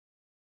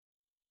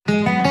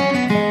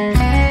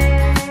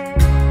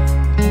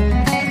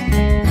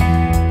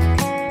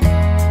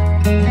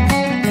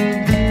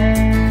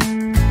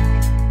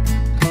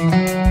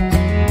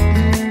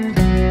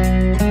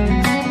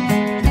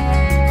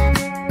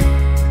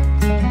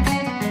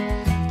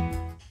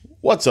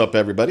What's up,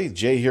 everybody?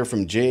 Jay here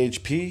from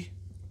JHP.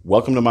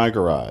 Welcome to my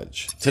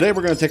garage. Today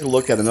we're going to take a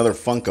look at another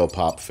Funko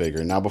Pop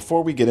figure. Now,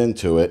 before we get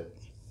into it,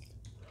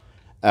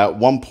 at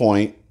one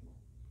point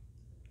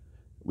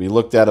we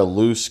looked at a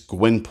loose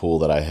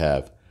Gwenpool that I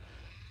have.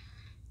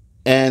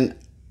 And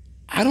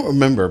I don't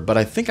remember, but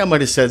I think I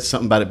might have said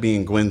something about it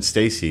being Gwen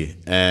Stacy.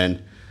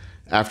 And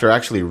after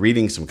actually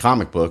reading some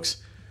comic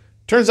books,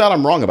 turns out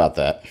I'm wrong about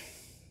that.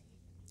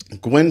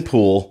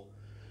 Gwenpool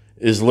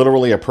is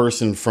literally a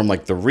person from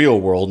like the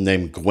real world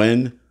named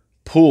Gwen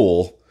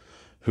Poole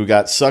who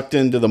got sucked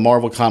into the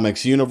Marvel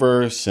Comics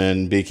universe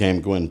and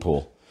became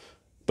Gwenpool.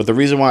 But the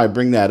reason why I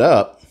bring that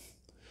up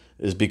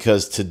is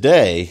because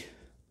today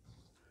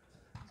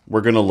we're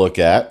going to look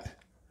at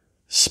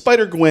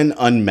Spider-Gwen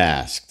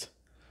Unmasked,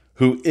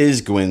 who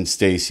is Gwen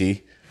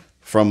Stacy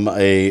from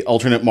a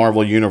alternate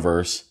Marvel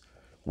universe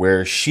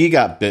where she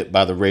got bit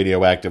by the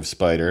radioactive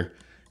spider.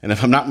 And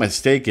if I'm not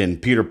mistaken,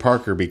 Peter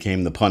Parker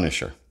became the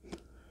Punisher.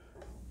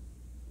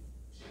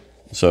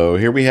 So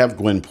here we have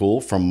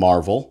Gwenpool from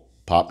Marvel,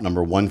 Pop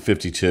number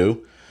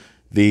 152.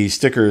 The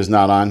sticker is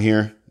not on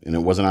here, and it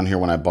wasn't on here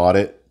when I bought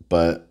it,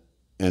 but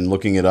in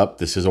looking it up,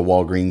 this is a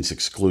Walgreens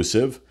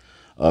exclusive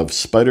of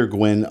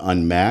Spider-Gwen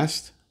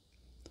Unmasked.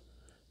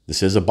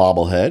 This is a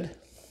bobblehead.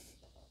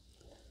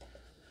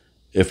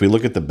 If we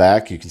look at the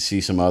back, you can see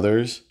some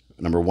others.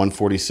 Number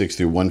 146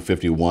 through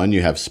 151,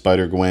 you have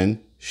Spider-Gwen,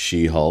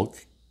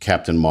 She-Hulk,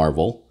 Captain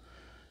Marvel,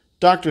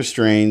 Doctor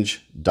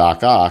Strange,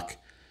 Doc Ock,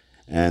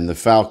 and the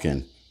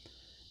Falcon.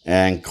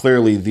 And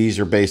clearly these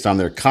are based on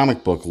their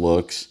comic book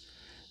looks,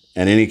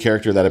 and any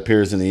character that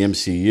appears in the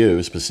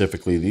MCU,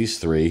 specifically these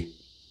three,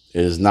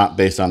 is not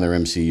based on their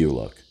MCU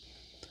look.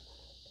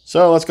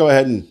 So let's go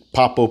ahead and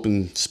pop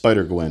open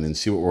Spider-Gwen and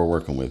see what we're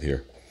working with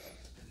here.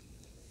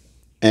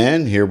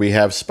 And here we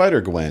have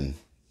Spider-Gwen,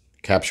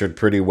 captured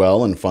pretty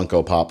well in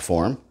Funko Pop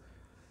form.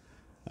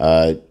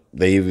 They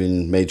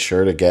even made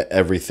sure to get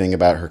everything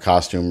about her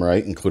costume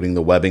right, including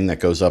the webbing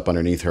that goes up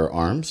underneath her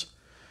arms.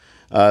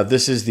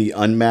 This is the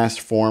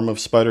unmasked form of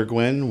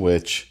Spider-Gwen,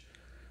 which,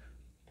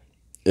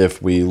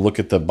 if we look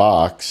at the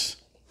box,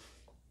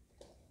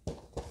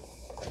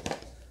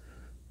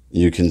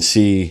 you can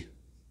see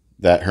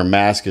that her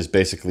mask is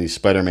basically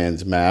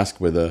Spider-Man's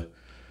mask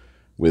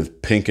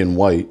with pink and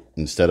white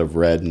instead of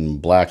red and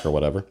black or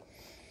whatever.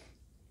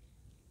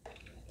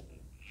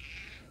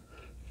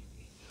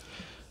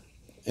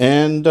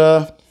 And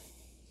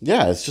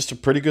yeah, it's just a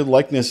pretty good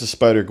likeness of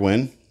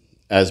Spider-Gwen,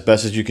 as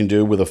best as you can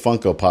do with a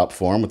Funko Pop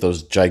form with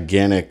those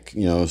gigantic,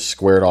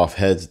 squared off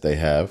heads that they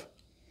have.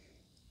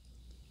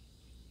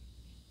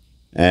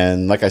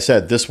 And like I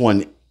said, this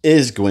one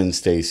is Gwen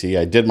Stacy.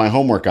 I did my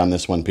homework on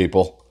this one,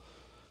 people,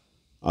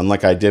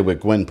 unlike I did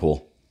with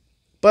Gwenpool.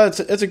 But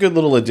it's a good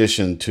little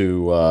addition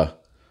to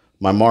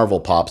my Marvel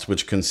Pops,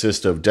 which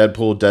consist of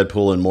Deadpool,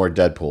 Deadpool, and more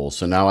Deadpool.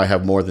 So now I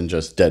have more than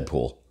just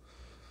Deadpool.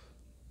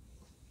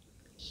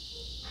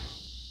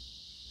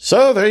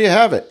 So there you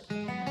have it.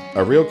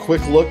 A real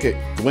quick look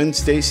at Gwen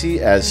Stacy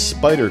as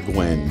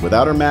Spider-Gwen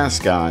without her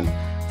mask on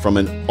from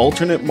an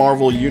alternate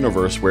Marvel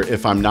universe where,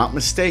 if I'm not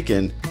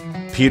mistaken,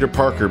 Peter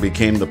Parker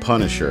became the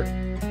Punisher.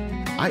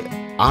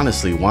 I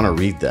honestly want to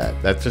read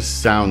that. That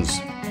just sounds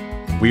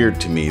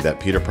weird to me that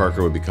Peter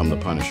Parker would become the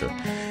Punisher.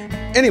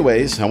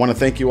 Anyways, I want to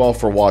thank you all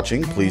for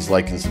watching. Please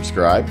like and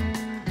subscribe.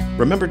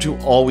 Remember to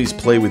always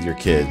play with your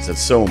kids.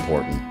 That's so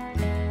important.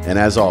 And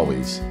as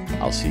always,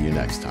 I'll see you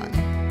next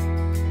time.